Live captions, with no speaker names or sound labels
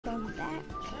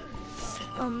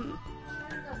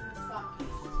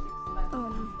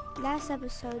Last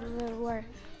episode we were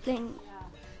playing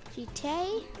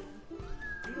GTA,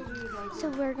 so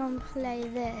we're gonna play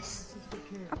this.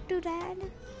 Up to that.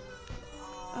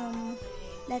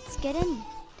 Let's get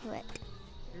into it.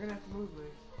 You're gonna have to move, Lee.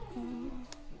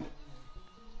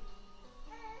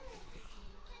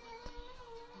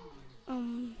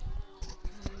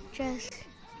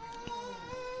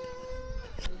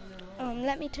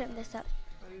 Let me turn this up.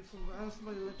 How does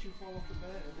somebody let you fall off the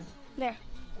bed? There.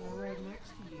 Or right next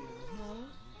to you, huh?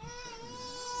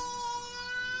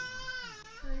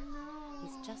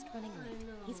 He's just running late.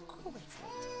 He's always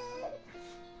late.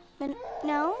 But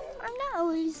no, I'm not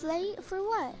always late. For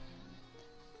what?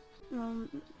 Mr.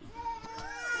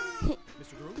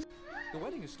 Groom, the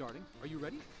wedding is starting. Are you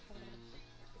ready?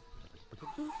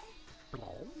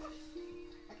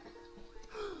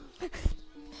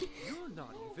 You're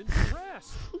not even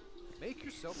dressed. Make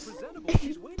yourself presentable.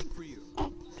 She's waiting for you.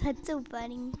 That's so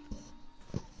funny.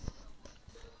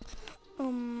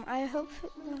 I hope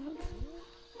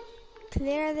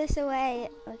clear this away.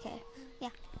 Okay. Yeah.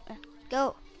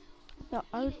 Go. No.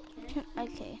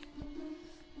 Okay.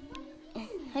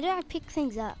 How do I pick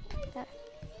things up?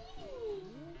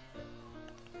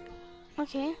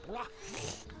 Okay. I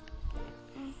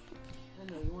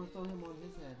know, you want to throw him on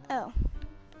his head, huh?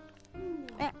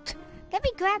 Oh. Let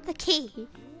me grab the key.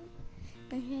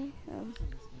 Okay.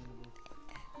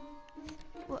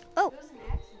 Oh.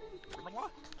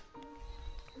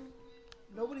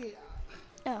 Nobody.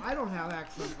 Oh. I don't have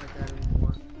accents like that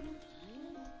anymore.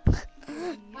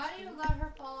 How do you let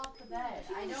her fall off the bed?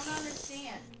 I don't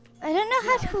understand. I don't know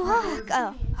how to walk.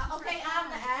 Oh. Okay, on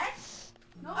the edge?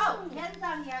 No. Oh, Ken's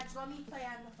on the edge. Let me play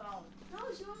on the phone. No,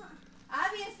 she wasn't.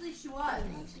 Obviously she was.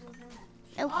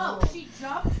 Oh, she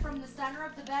jumped from the center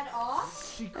of the bed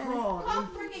off? She crawled. Oh,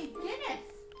 freaking goodness.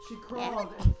 She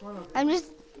crawled in front of him.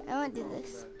 I want to do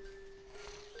this.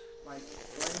 Like,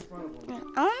 right in front of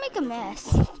him. I want to make a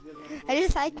mess. I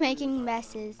just like making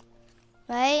messes.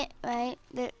 Right?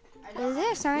 Is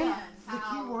there a sign? The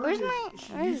key word Where's is my...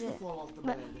 she Where is used to it? fall off the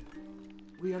bed.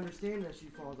 We understand that she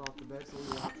falls off the bed, so we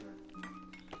watch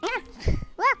her.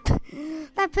 Look!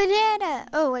 That banana!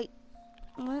 Oh, wait.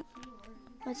 What?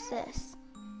 What's this?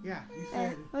 Yeah, you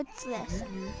said. What's this?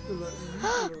 You used to let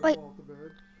her Wait. fall off the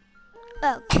bed.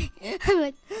 Oh. I'm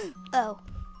like, oh.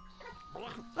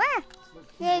 Ah!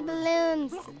 Yay,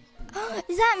 balloons!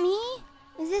 Is that me?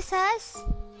 Is this us?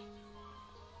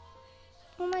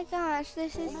 Oh my gosh,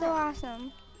 this is so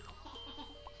awesome.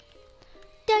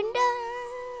 Dun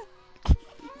dun!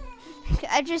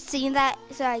 I just seen that,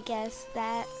 so I guess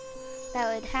that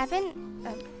would happen.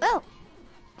 Oh!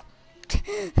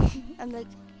 I'm like,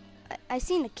 I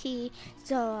seen the key,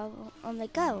 so I'm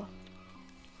like, go.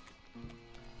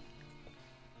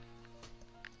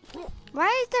 Why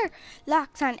is there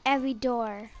locks on every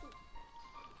door?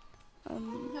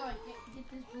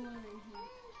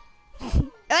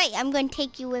 Wait, I'm going to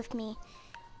take you with me.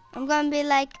 I'm going to be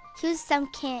like, here's some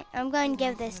candy. I'm going to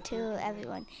give this to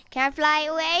everyone. Can I fly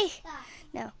away?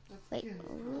 No. Wait.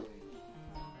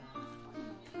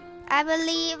 I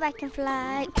believe I can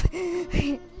fly.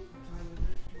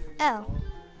 Oh.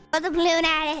 Put the balloon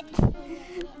at it.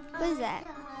 What is that?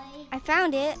 I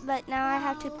found it, but now I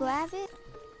have to grab it.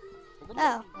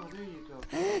 Oh. Oh, there you go.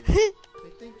 I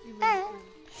think you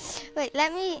Wait,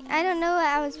 I don't know what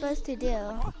I was supposed to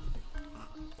do.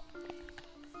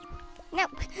 No,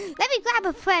 let me grab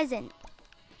a present.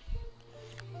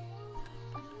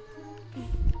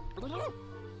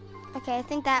 Okay, I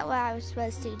think that's what I was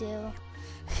supposed to do.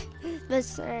 But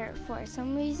for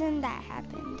some reason that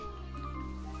happened.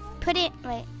 Wait,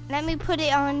 let me put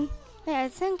it on. Wait, I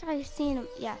think I've seen him.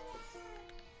 Yeah.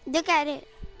 Look at it.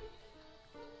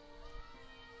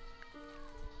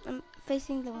 I'm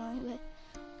facing the wrong way.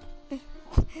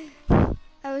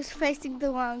 I was facing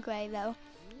the wrong way though.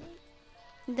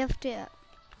 Lift it up.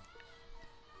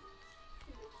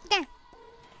 Yeah.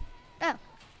 Oh.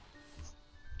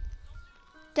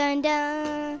 Dun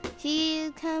dun.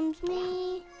 Here comes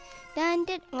me. Dun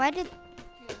dun. Wait,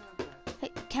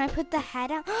 can I put the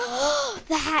hat on?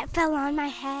 The hat fell on my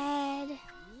head.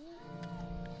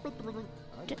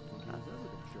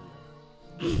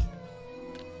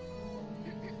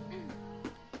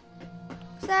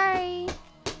 Sorry.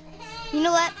 You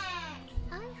know what?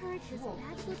 I heard his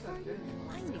bachelor party.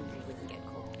 I knew he wouldn't get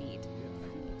cold feet.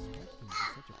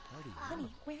 Honey,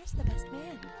 where's the best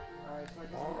man?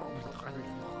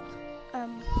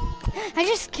 I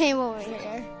just came over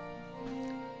here. Do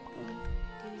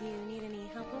you need any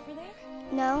help over there?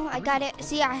 No, I got it.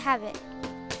 See, I have it.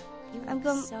 You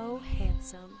look so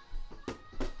handsome.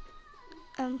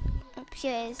 Up she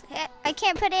is. I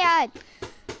can't put it on.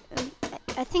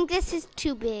 I think this is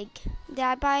too big. Did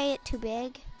I buy it too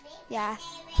big? Yeah.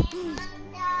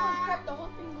 Oh crap, the whole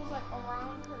thing was like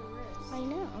around her wrist. I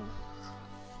know.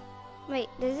 Wait,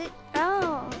 does it?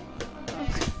 Oh.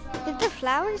 Did the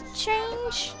flowers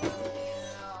change?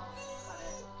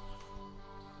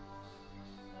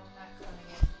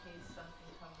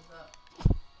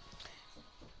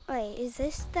 Wait, is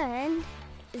this the end?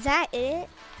 Is that it?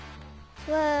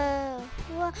 Whoa,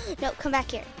 whoa. No, come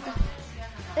back here.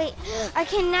 Wait, I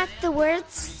can knock the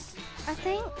words, I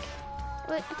think.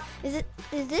 Wait, is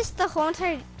this the whole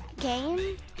entire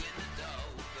game?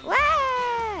 What?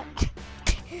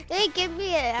 Hey, give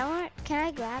me it. Can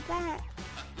I grab that?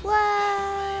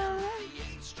 Whoa.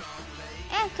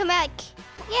 And come back.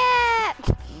 Yeah.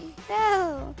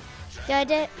 No.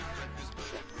 Did it?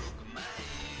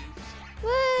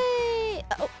 Wait.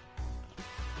 Oh.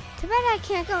 Too bad I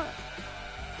can't go.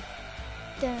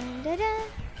 Dun dun dun.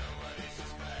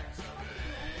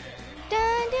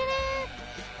 Dun dun dun.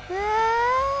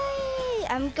 Bye.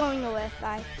 I'm going away.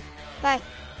 Bye. Bye.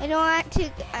 I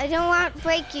don't want to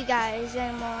break you guys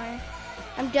anymore.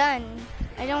 I'm done.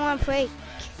 I don't want to break.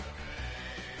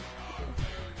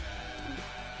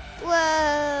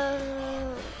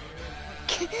 Whoa.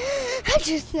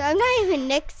 I'm not even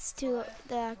next to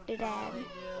Dr. Dad.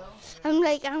 I'm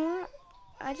like,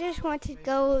 I just want to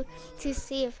go to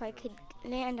see if I could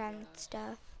land on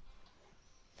stuff.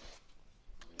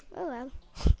 Oh well.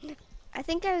 I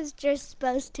think I was just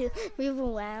supposed to move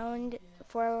around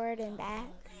forward and back.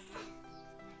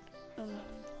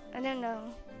 I don't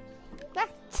know. But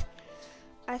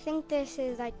I think this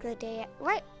is like the day.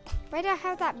 Why do I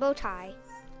have that bow tie?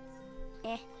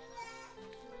 Eh.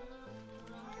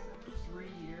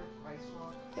 3-year price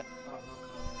lock.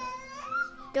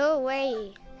 Go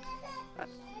away.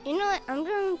 You know what? I'm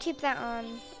going to keep that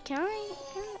on. Can I?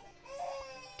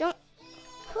 Don't.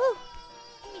 Whew.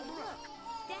 Hey, look.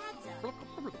 Dad's up.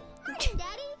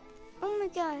 Daddy? Oh my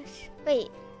gosh. Wait.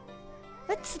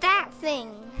 What's that thing?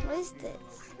 What is this?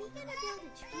 Are we gonna build a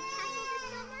tree castle this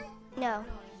summer? No.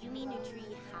 You mean a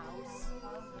tree house?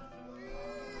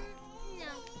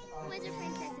 No. Wizard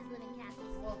princesses live in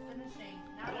castles. Well, finishing.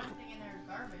 Not everything in there is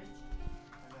garbage.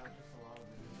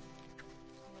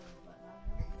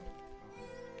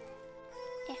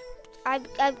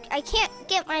 I can't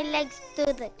get my legs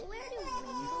through the. Where do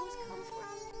rainbows come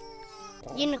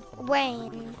from? You know,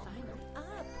 Wayne. Up.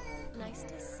 Nice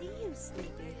to see you,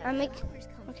 sleepy. I make.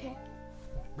 Okay.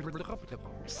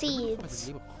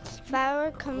 Seeds.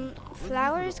 Flowers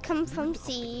come from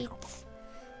seeds.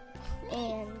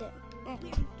 And.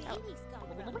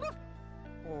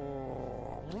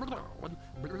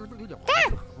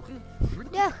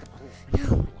 No.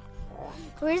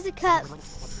 Where's the cup?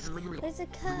 Where's the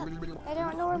cup? I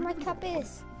don't know where my cup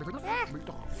is. Ah.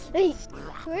 Wait,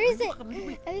 where is it?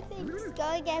 Everything's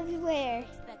going everywhere.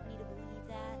 Expect me to believe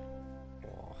that?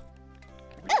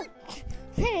 Oh,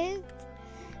 there it is.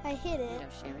 I hit You it. know,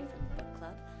 Sherry from the book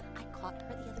club. I caught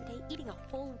her the other day eating a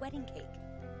whole wedding cake.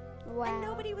 And Wow.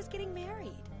 nobody was getting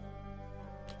married.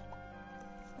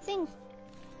 I think.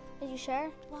 Are you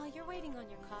sure? While you're waiting on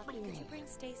your coffee, could you bring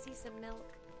Stacy some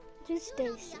milk? Who's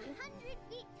We'll be Stacy? 100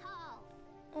 feet tall.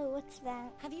 Oh, what's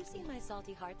that? Have you seen my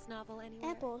Salty Hearts novel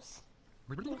anywhere? Apples.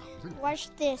 Watch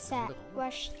this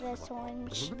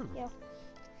orange. Yo.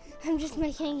 I'm just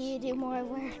making you do more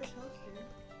work.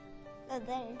 Oh,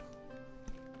 there.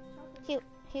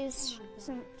 Here's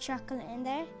some chocolate in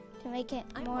there to make it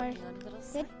I'm more working on a little good.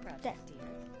 side There. project, dear.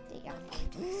 There you I'm going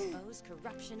to expose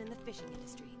corruption in the fishing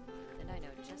industry. And I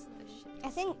know just the ship go. I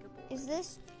think, is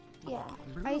this? Yeah.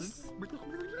 Ice. That never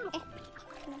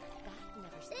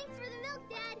Thanks for the milk,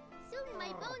 Dad. Soon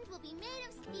my bones will be made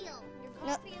of steel. Your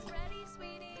Nope. coffee is ready,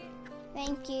 sweetie.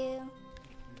 Thank you.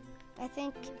 I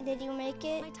think, did you make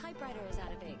it? My typewriter is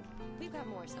out of ink. We've got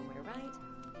more somewhere, right?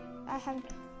 I have.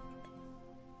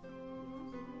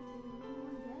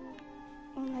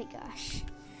 Oh my gosh.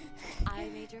 I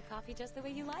made your coffee just the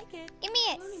way you like it. Give me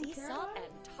it. Sea salt and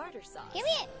tartar sauce. Give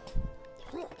me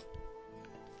it.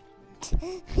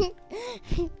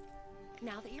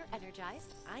 Now that you're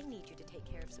energized, I need you to take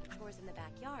care of some chores in the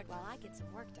backyard while I get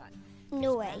some work done.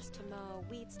 No way. Grass to mow,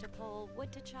 weeds to pull,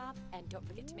 wood to chop, and don't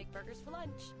forget to make burgers for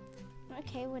lunch.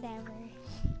 Okay, whatever.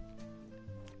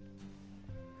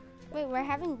 Wait, we're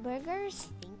having burgers?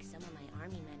 I think some of my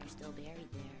army men are still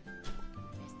buried there.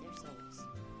 Rest their souls.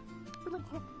 Of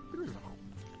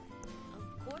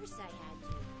course I had to.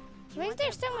 Why is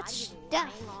there so much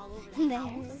stuff in there?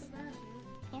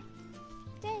 Yeah.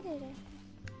 Da-da-da.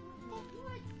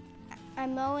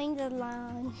 I'm mowing the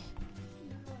lawn.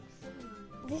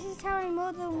 This is how I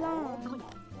mow the lawn.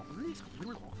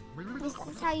 This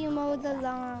is how you mow the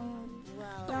lawn.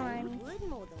 Well, I would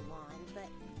mow the lawn, but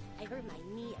I hurt my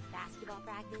knee at basketball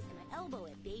practice and my elbow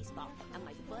at baseball and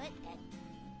my foot at...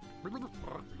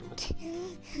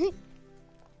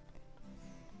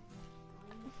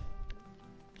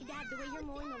 Dad, the way you're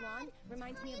mowing the lawn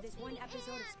reminds me of this one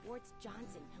episode of Sports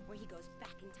Johnson where he goes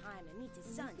back in time and meets his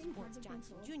son, Sports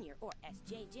Johnson Jr., or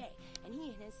SJJ, and he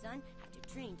and his son have to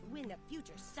train to win the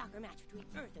future soccer match between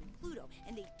Earth and Pluto,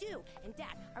 and they do. And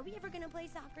Dad, are we ever gonna play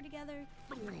soccer together?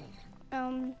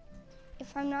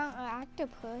 If I'm not an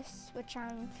octopus, which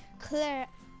I'm clear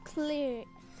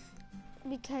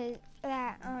because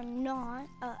that I'm not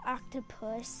an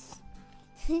octopus.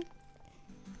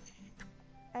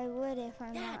 I would if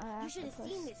I'm not an octopus. Dad, you should have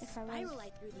seen this spiral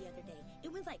I threw the other day.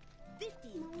 It was like 50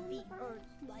 feet or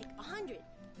like 100.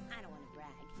 I don't want to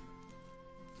brag.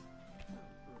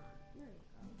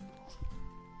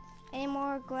 Any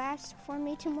more grass for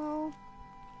me to mow?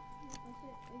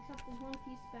 Except there's one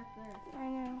piece back there. I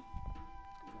know.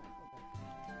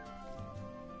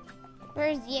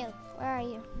 Where's you? Where are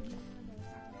you?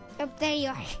 Oh, there you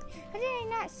are. How did I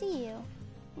not see you?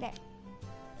 There.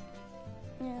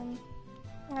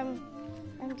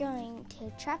 I'm going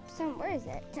to chop some. Where is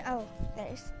it? Oh,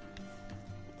 there's.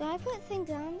 Did I put things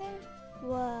on there?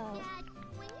 Whoa. Dad,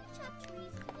 when you chop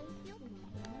trees, do they feel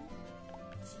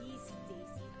Jeez,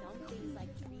 Stacy, dumb things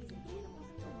like trees and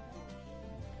animals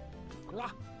don't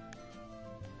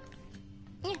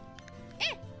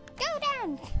Yeah. Go down.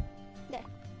 There.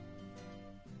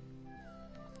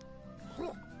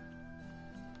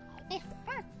 Yeah,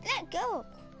 come on, let go.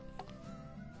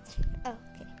 Oh,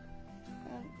 okay.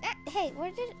 Hey,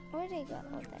 where did it go?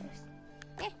 Oh, there's.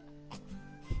 Yeah.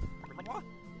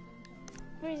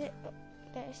 Where is it? Oh,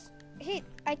 there's. Hey,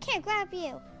 I can't grab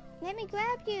you. Let me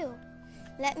grab you.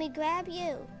 Let me grab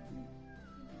you.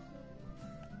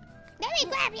 Let me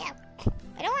grab you.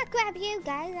 I don't want to grab you,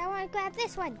 guys. I want to grab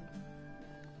this one.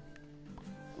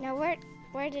 Now, where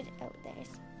did? Oh, there's.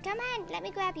 Come on, let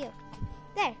me grab you.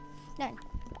 There, done.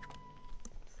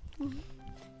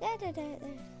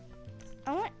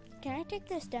 There. Can I take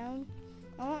this down?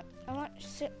 I want to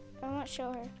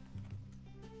show her.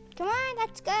 Come on,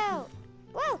 let's go.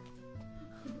 Whoa.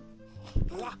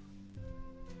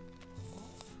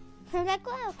 How'd that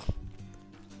go?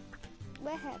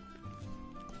 What happened?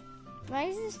 Why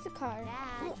is this the car?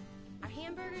 Dad, are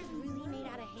hamburgers really made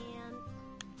out of ham?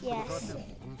 Yes.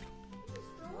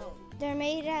 They're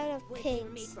made out of Wait, pigs. they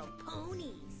were made from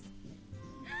ponies.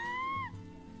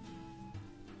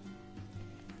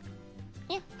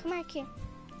 Yeah, come on, Kim.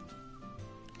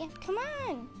 Yeah, come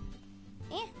on.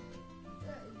 Yeah.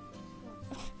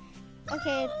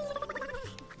 Okay.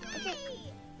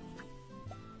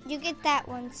 You get that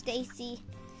one, Stacy.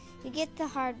 You get the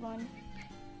hard one.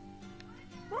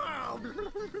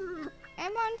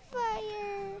 I'm on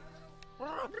fire.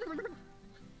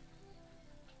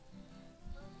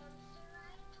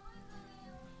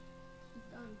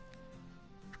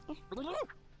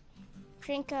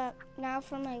 Drink up now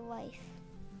for my wife.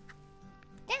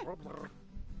 Yeah.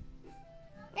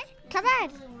 Yeah, come on.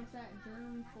 What's that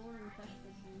germ for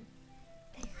infested me?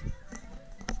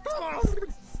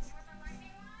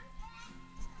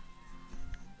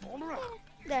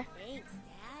 There. Thanks,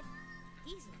 Dad.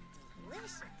 These are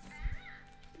delicious.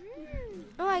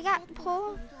 Oh, I got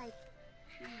pulled.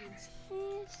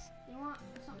 Cheese. You want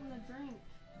something to drink?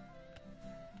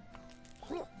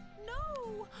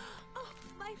 No! Oh,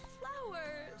 my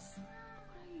flowers!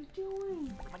 What are you doing?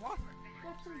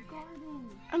 That's our garden.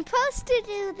 I'm supposed to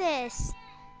do this.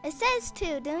 It says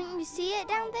to. Don't you see it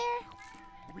down there?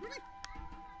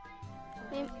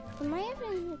 Wait, am I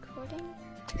even recording?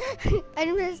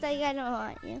 I'm just like, I don't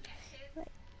want you.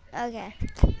 Okay.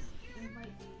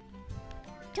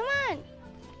 Come on.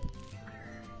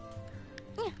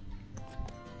 Yeah.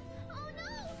 Oh no!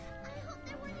 I hope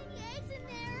there weren't any eggs in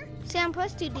there. See, I'm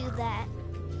supposed to do that.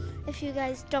 If you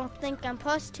guys don't think I'm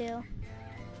supposed to.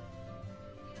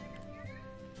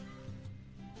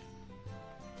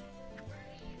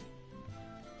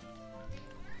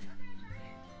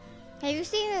 Have you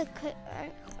seen the?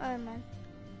 Oh man.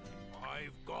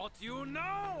 I've got you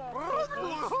now!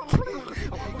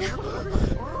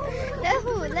 No,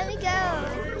 let me go.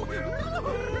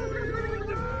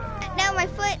 No, my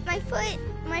foot.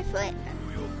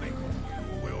 You think you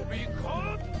will be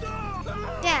caught?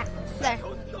 Yeah, there.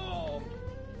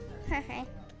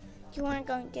 You want to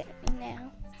go and get me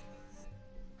now?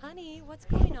 Honey, what's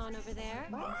going on over there?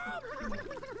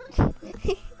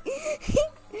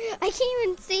 I can't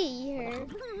even see her.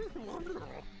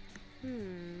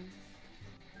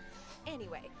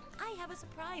 Anyway, I I have a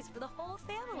surprise for the whole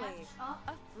family.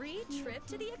 A free trip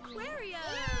to the aquarium.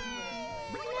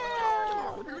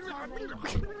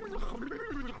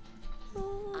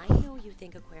 I know you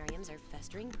think aquariums are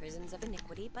festering prisons of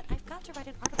iniquity, but I've got to write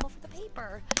an article for the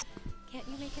paper. Can't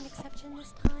you make an exception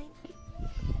this time?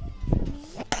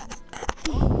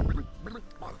 For me?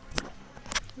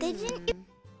 They didn't eat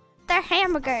their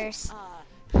hamburgers.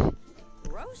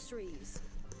 Groceries.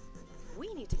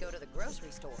 We need to go to the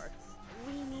grocery store.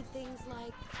 We need things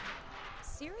like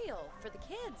cereal for the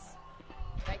kids.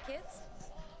 Right, kids?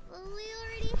 Well, we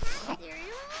already have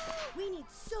cereal. We need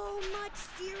so much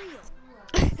cereal.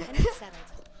 And it's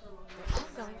settled. We're all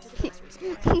going to the grocery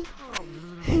store.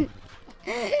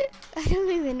 I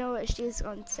don't even know what she was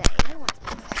going to say. I want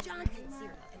Johnson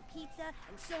cereal and pizza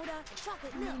and soda and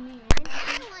chocolate milk. And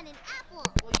I want an apple.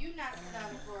 Well, you knocked it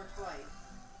on the floor twice.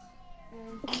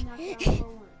 And he knocked it on the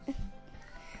floor once.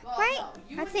 Well, Right, no,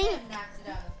 you I and think- him knocked it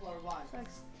on the floor once. So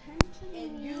it's 10 to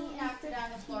And me you knocked it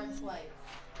on the floor twice.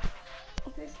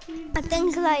 15 I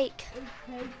think like is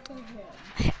paid for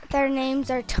him. their names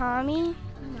are Tommy.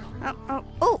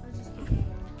 Oh.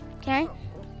 Can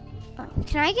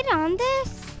I get on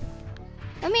this?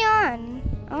 Let me on.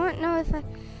 I want to know if I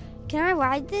can I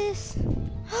ride this?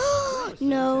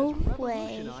 No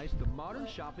way. Revolutionized the modern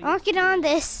shopping I'll get on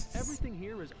this. Everything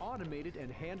here is automated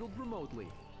and handled remotely.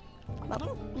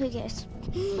 Well, who cares?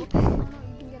 No, you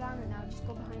can get on it now. Just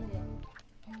go behind it.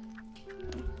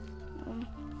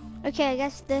 Okay, I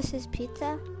guess this is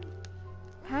pizza.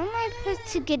 How am I supposed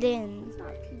to get in? It's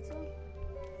not pizza.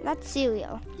 That's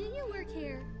cereal. Do you work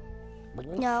here?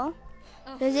 No.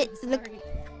 Oh, Does it I'm look? sorry.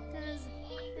 Does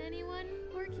anyone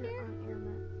work here?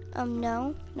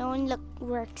 No. No one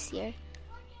works here.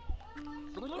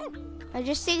 I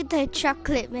just see the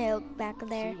chocolate milk back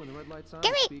there. See, when the red light's on,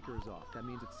 Give the me- speaker is off. That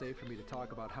means it's safe for me to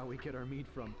talk about how we get our meat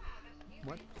from.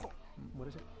 What? What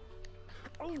is it?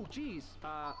 Oh, geez.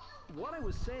 What I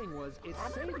was saying was, it's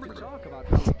safe to talk about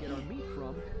how we get our meat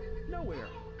from nowhere.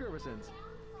 Gervison's.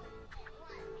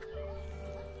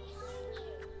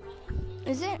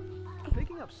 Is it?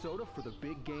 Picking up soda for the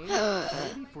big game,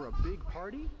 maybe for a big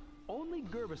party. Only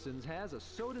Gervison's has a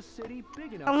Soda City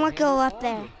big enough. I want to go handle up all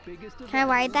there. your biggest Can I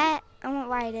ride events. that? I won't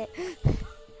ride it.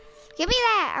 Give me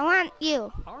that. I want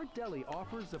you. Our deli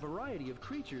offers a variety of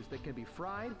creatures that can be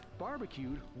fried,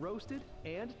 barbecued, roasted,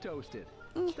 and toasted.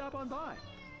 Stop on by.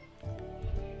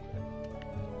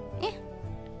 Yeah.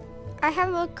 I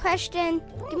have a question.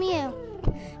 Give me you.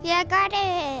 Yeah, I got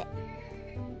it.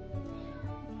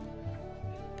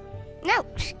 No,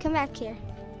 come back here.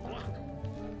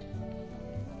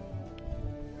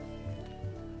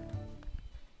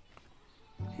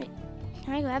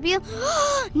 Can I grab you?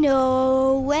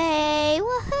 No way!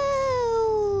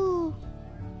 Woohoo!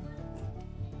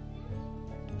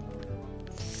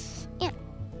 Yeah.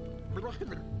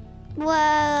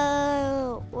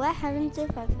 Whoa! What happens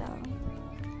if I fell?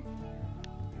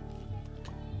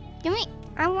 Give me!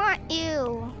 I want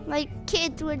you! My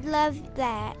kids would love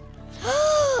that.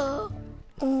 Oh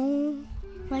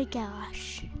my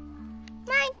gosh.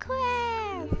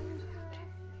 Minecraft!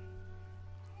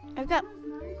 I've got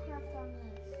Minecraft on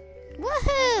this.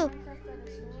 woohoo! Minecraft at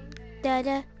a store. Da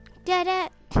da da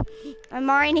da. I'm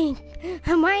mining.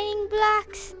 I'm mining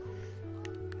blocks.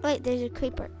 Wait, there's a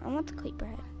creeper. I want the creeper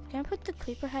head. Can I put the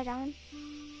creeper head on?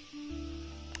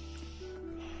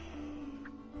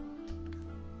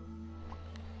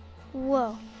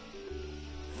 Whoa.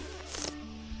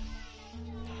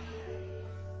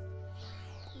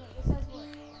 No, it says what?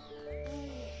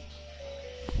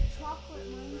 Chocolate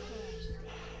Minecraft.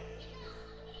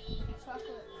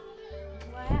 Chocolate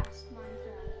glass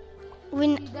Minecraft.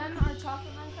 When We done our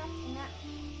chocolate Minecraft and that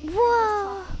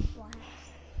whoa. chocolate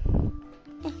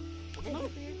glass.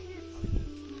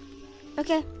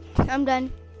 Okay, I'm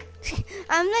done.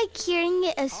 I'm like hearing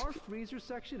it as Our freezer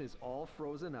section is all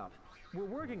frozen up. We're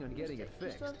working on getting it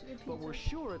fixed, still have to get but pizza. we're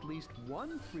sure at least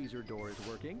one freezer door is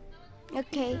working.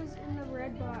 okay. Pizza's in the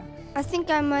red box. I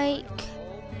think I might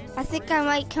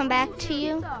come back to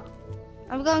you. Pizza.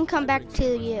 I'm going to come back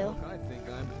to you. I think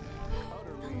I'm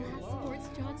utterly in Last love. Sports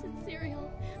Johnson cereal.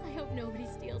 I hope nobody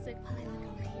steals it while I look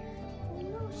over here. Oh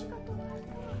no, she got the red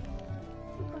box.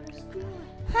 You better steal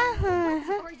it. Ha ha What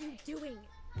ha. are you doing?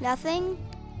 Nothing.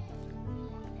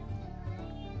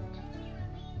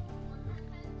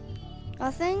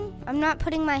 Nothing? I'm not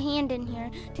putting my hand in here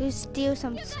to steal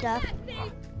some stuff.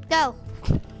 Go.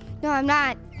 No, I'm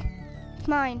not. It's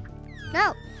mine.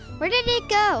 No. Where did it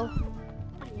go?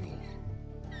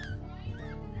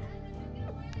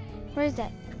 Where is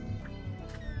it?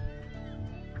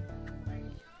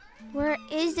 Where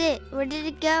is it? Where did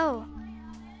it go?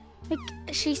 Like,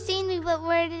 She's seen me, but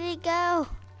where did it go?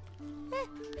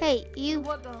 Hey, you.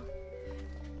 What the?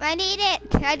 I need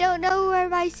it. I don't know where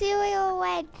my cereal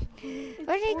went.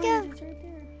 Where'd it go? It's right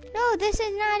there. No, this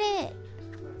is not it.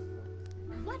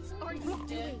 What are you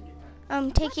doing?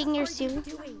 I'm taking your cereal.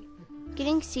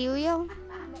 Getting cereal? Yeah,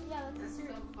 that's the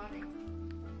cereal.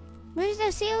 Where's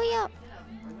the cereal?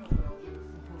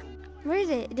 Where is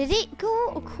it? Did it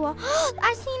go?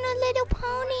 I seen a little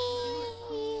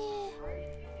pony.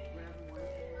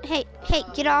 Hey,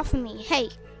 get off of me. Hey,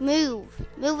 move.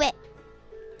 Move it.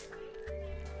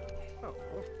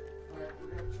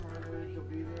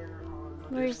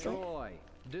 Where is it?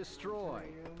 Destroy.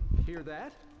 Hear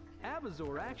that?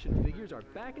 Abazor action figures are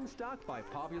back in stock by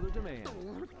popular demand.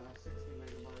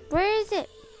 Where is it?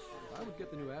 I would get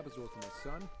the new Abazor for my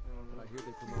son, but I hear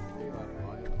they promote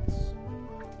violence.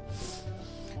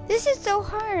 This is so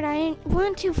hard. I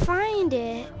want to find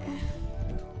it.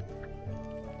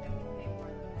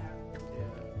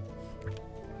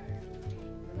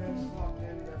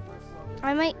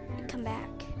 I might come back.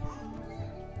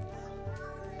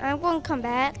 I'm going to come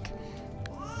back.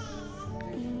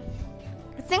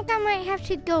 I think I might have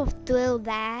to go through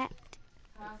that.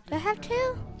 Do I have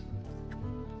to?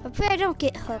 Hopefully I don't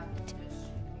get hooked.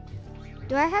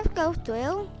 Do I have to go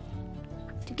through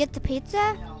to get the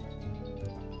pizza?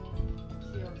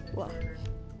 Whoa.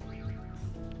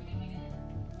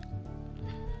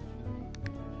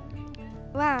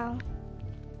 Wow.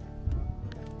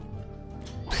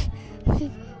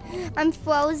 I'm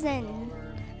frozen.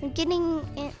 I'm getting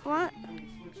it. What?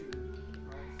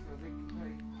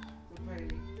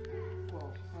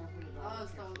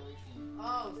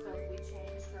 Oh, so we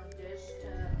changed from dish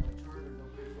to.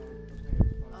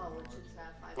 Oh, which is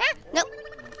that $5? No.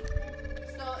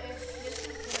 So if this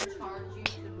is gonna charge you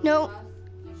to move No. us,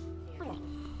 you should cancel.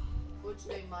 Which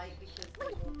they might because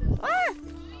they moved us.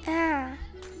 Ah.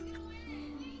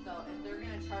 So if they're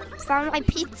gonna charge you, Found my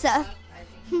pizza. I think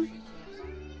you should cancel.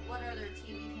 What other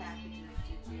TV packages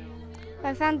did you?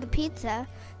 I found the pizza.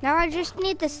 Now I just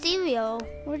need the cereal.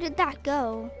 Where did that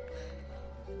go?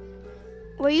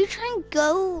 Were you trying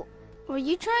to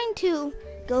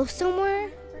go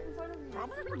somewhere?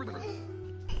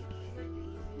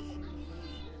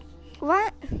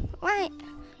 What? What?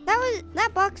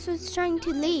 That box was trying to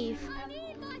leave.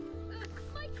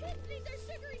 My kids need their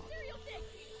sugary cereal fix.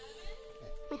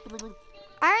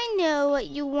 I know what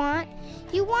you want.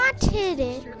 You wanted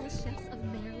it. Shirtless Chefs of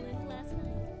Maryland last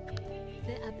night.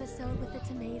 The episode with the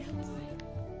tomatoes.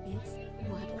 It's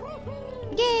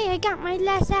wonderful. Yay, I got my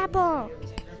last apple.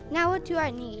 Now what do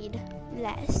I need?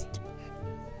 Last.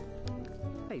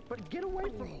 Hey, but get away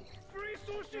from me. Free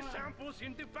sushi samples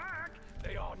in the back.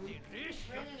 They are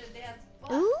delicious.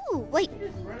 Ooh, wait.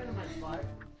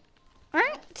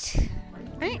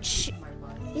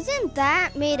 Isn't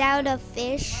that made out of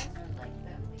fish?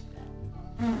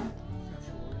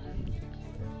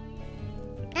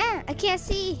 I can't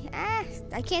see.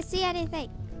 I can't see anything.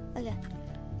 Okay.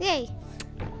 Yay.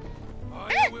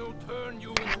 I will turn you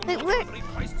into Wait, where?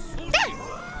 priced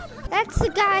sushi. That's the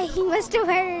guy. He must have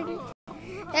heard.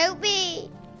 Help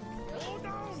me. Slow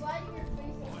down. I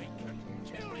can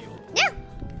tell you. Yeah.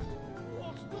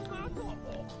 What's the matter?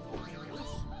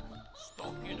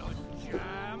 Stuck in a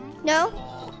jam? No.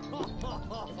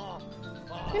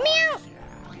 Let me out.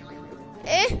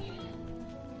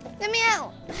 Let me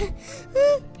out.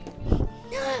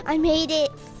 I made it.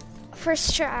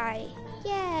 First try.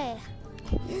 Yeah.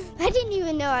 I didn't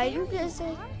even know. I just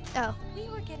said, oh. We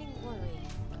were getting worried.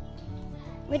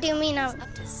 What do you mean? I was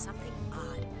up to something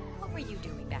odd. What were you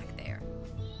doing back there?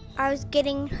 I was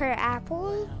getting her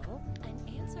apple. Well, an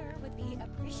answer would be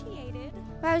appreciated.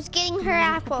 I was getting her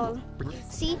apple.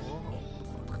 See?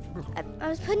 I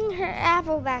was putting her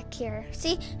apple back here.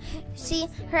 See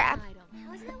her apple.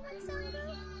 How's that one song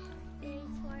go? Spin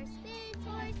horse,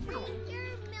 drink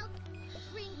your milk,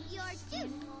 drink your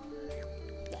juice.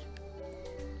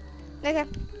 Okay.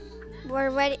 We're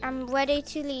ready. I'm ready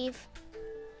to leave.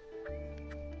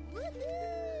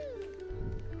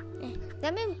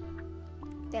 Let me.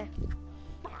 There.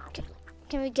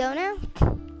 Can we go now?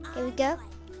 Can we go?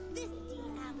 50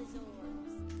 Amazons.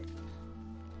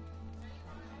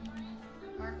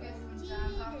 Marcus,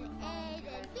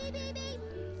 Beep, beep, beep.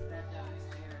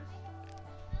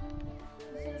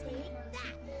 Take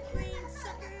that, brain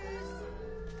suckers.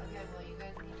 Okay, well, you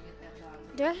guys need to get that done.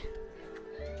 Do I?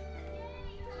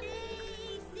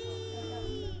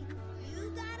 Daisy, you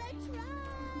gotta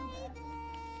try this.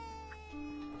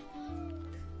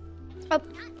 Oh,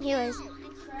 he was.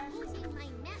 I'm proposing my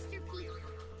masterpiece.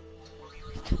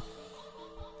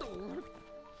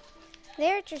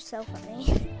 They're just so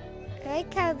funny. I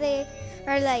like how they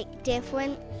are like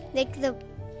different. Like the.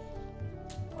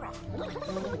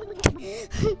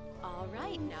 All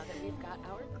right, now that we've got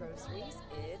our groceries,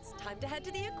 it's time to head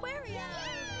to the aquarium.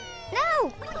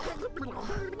 No!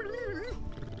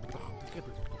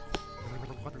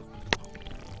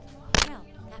 Well,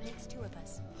 that makes two of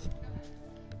us.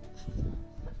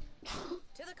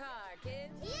 To the car,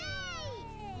 kids. Yay!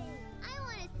 I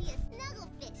want to see a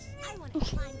snugglefish. I want to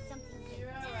find something good. You're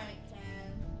alright,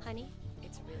 Ken. Honey,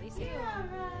 it's really simple. You're alright.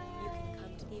 You can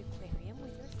come to the aquarium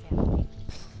with your family,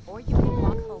 or you can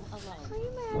walk home alone.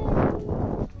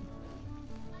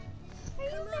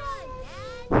 Come on,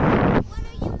 Dad. What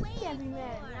are you waiting Can't be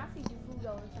mad. for? I feed you food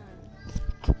all the time.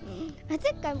 I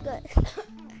think I'm good. I'm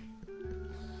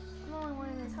the only one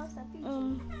in this house that feeds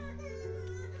you.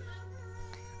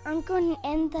 I'm going to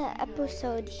end the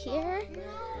episode here.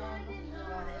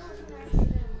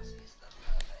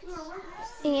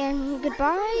 And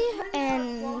goodbye,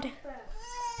 and